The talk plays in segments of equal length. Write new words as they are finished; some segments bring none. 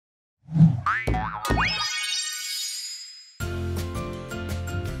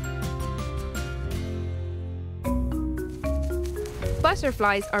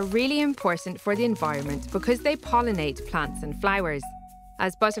Butterflies are really important for the environment because they pollinate plants and flowers.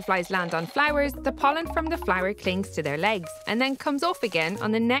 As butterflies land on flowers, the pollen from the flower clings to their legs and then comes off again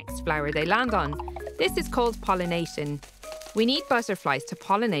on the next flower they land on. This is called pollination. We need butterflies to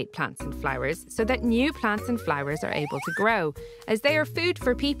pollinate plants and flowers so that new plants and flowers are able to grow, as they are food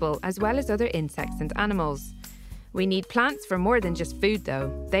for people as well as other insects and animals. We need plants for more than just food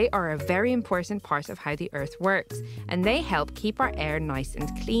though. They are a very important part of how the earth works, and they help keep our air nice and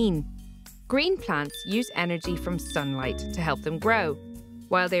clean. Green plants use energy from sunlight to help them grow.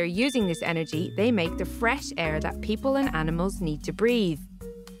 While they are using this energy, they make the fresh air that people and animals need to breathe.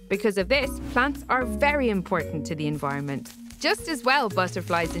 Because of this, plants are very important to the environment. Just as well,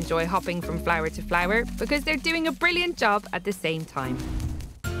 butterflies enjoy hopping from flower to flower because they're doing a brilliant job at the same time.